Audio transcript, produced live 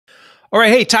All right,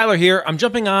 hey, Tyler here. I'm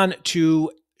jumping on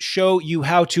to show you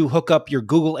how to hook up your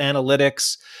Google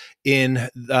Analytics in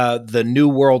the new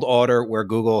world order where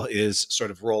Google is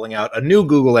sort of rolling out a new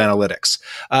Google Analytics.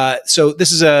 So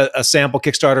this is a sample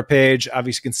Kickstarter page.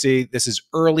 Obviously, you can see this is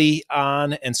early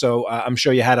on, and so I'm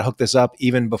showing you how to hook this up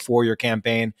even before your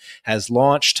campaign has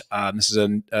launched. This is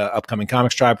an upcoming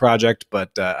Comics Tribe project,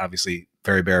 but obviously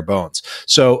very bare bones.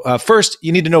 So first,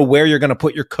 you need to know where you're going to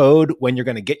put your code when you're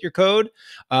going to get your code.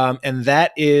 And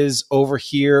that is over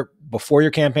here before your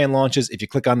campaign launches. If you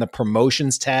click on the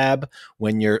promotions tab,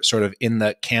 when you're sort of in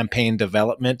the campaign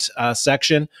development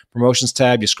section, promotions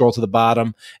tab, you scroll to the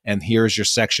bottom, and here's your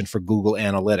section for Google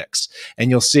Analytics.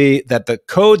 And you'll see that the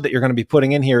code that you're going to be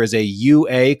putting in here is a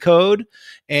UA code.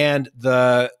 And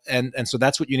so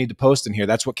that's what you need to post in here.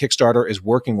 That's what Kickstarter is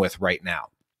working with right now.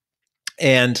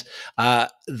 And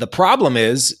the problem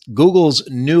is Google's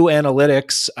new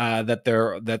analytics that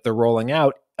they're rolling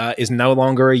out is no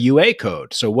longer a UA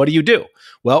code. So what do?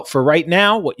 Well, for right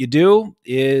now, what you do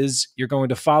is you're going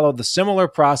to follow the similar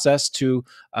process to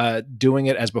doing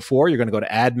it as before. You're going to go to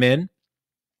Admin.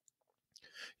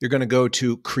 You're going to go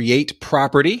to Create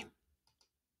Property.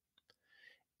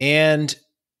 And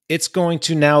it's going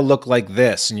to now look like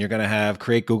this. And you're going to have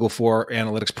Create Google for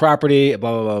Analytics Property,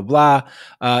 blah, blah, blah,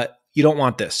 blah. You don't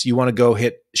want this. You want to go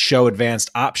hit Show Advanced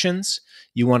Options.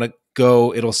 You want to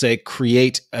go, it'll say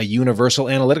Create a Universal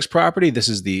Analytics Property. This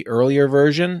is the earlier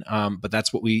version, but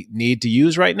that's what we need to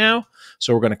use right now.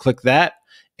 So we're going to click that.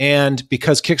 And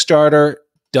because Kickstarter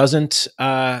doesn't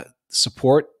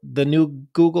support the new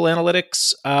Google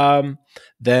Analytics,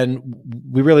 then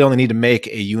we really only need to make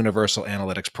a universal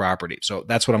analytics property. So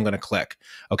that's what I'm going to click.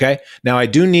 Okay. Now I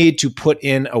do need to put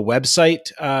in a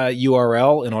website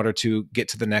URL in order to get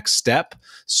to the next step.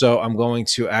 So I'm going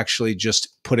to actually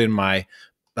just put in my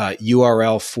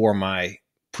URL for my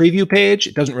preview page.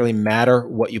 It doesn't really matter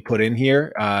what you put in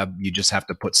here. You just have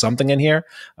to put something in here.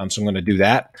 So I'm going to do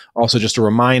that. Also, just a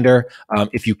reminder,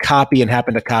 if you copy and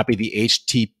happen to copy the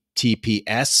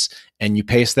HTTPS and you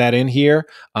paste that in here,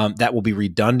 that will be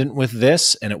redundant with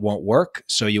this and it won't work.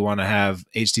 So you want to have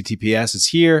HTTPS is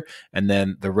here and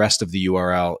then the rest of the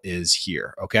URL is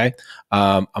here. Okay.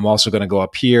 I'm also going to go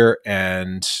up here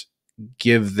and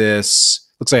give this,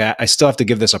 looks like I still have to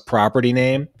give this a property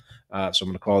name. So I'm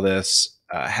going to call this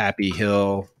Happy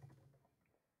Hill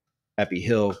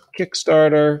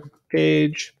Kickstarter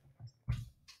page.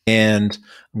 And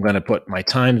I'm going to put my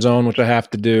time zone, which I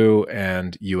have to do,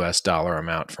 and US dollar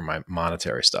amount for my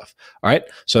monetary stuff. All right.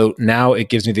 So now it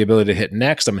gives me the ability to hit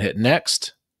next. I'm going to hit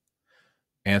next,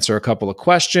 answer a couple of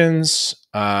questions.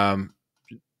 Here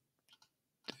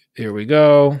we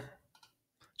go.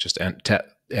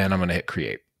 And I'm going to hit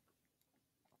create.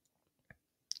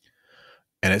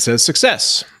 And it says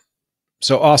success.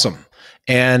 So awesome.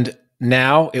 And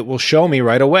now it will show me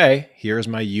right away, here's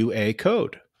my UA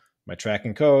code. My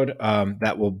tracking code,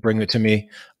 that will bring it to me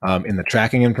in the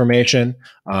tracking information.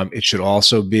 It should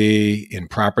also be in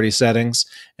property settings.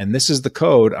 And this is the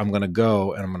code I'm going to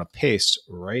go and I'm going to paste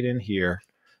right in here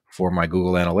for my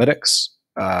Google Analytics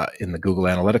in the Google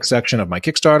Analytics section of my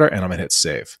Kickstarter, and I'm going to hit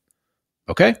save.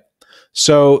 Okay.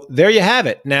 So there you have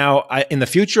it. Now, in the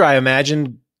future, I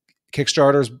imagine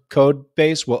Kickstarter's code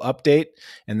base will update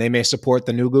and they may support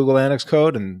the new Google Analytics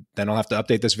code, and then I'll have to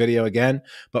update this video again.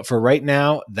 But for right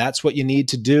now, that's what you need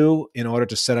to do in order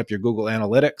to set up your Google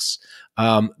Analytics.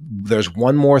 There's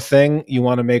one more thing you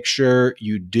want to make sure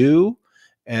you do,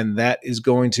 and that is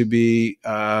going to be,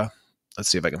 let's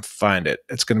see if I can find it.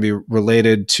 It's going to be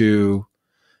related to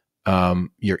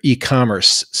your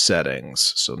e-commerce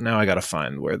settings. So now I got to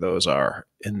find where those are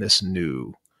in this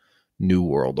new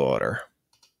world order.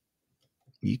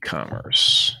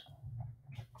 E-commerce.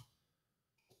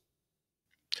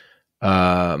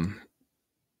 So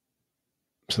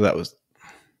that was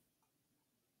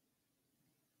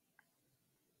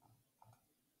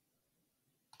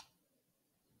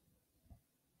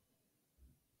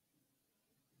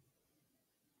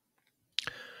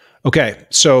okay.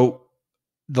 So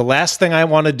the last thing I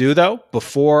want to do though,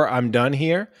 before I'm done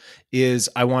here, is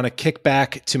I want to kick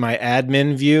back to my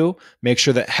admin view, make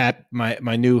sure that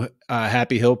my new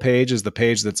Happy Hill page is the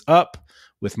page that's up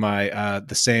with my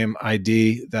the same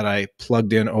ID that I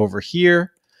plugged in over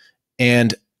here.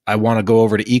 And I want to go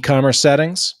over to e-commerce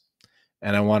settings,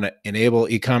 and I want to enable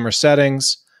e-commerce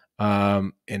settings,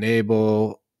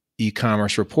 enable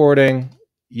e-commerce reporting.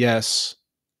 Yes.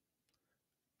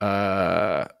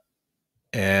 And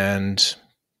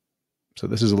so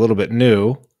this is a little bit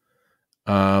new.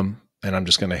 And I'm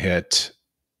just going to hit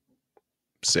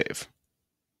save.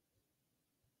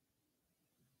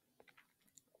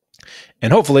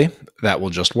 And hopefully that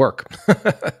will just work.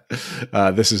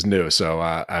 This is new, so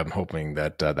I'm hoping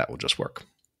that that will just work.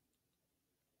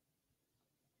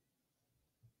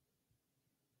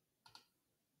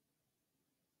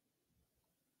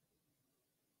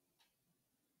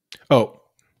 Oh,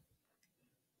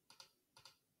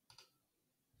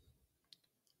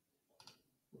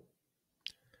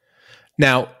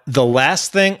 now the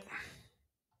last thing.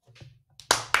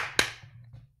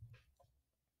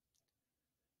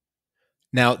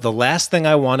 Now, the last thing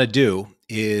I want to do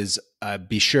is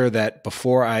be sure that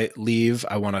before I leave,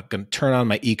 I want to turn on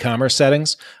my e-commerce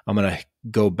settings. I'm going to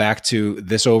go back to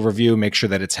this overview, make sure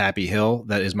that it's Happy Hill.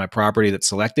 That is my property that's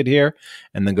selected here,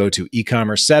 and then go to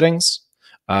e-commerce settings.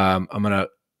 I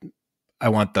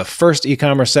want the first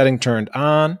e-commerce setting turned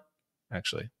on.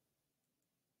 Actually,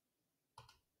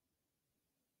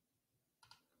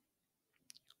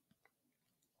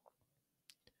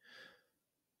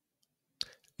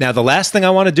 now, the last thing I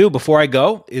want to do before I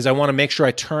go is I want to make sure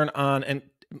I turn on an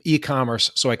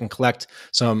e-commerce so I can collect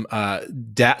some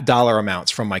dollar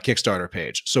amounts from my Kickstarter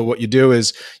page. So what you do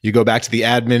is you go back to the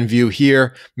admin view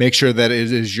here, make sure that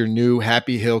it is your new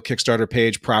Happy Hill Kickstarter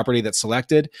page property that's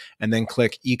selected, and then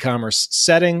click e-commerce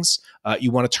settings.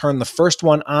 You want to turn the first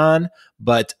one on,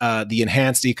 but the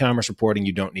enhanced e-commerce reporting,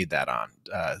 you don't need that on.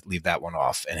 Leave that one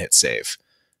off and hit save.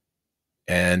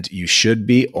 And you should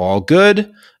be all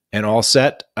good and all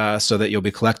set so that you'll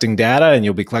be collecting data, and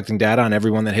you'll be collecting data on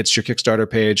everyone that hits your Kickstarter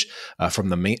page from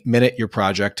the minute your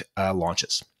project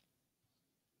launches.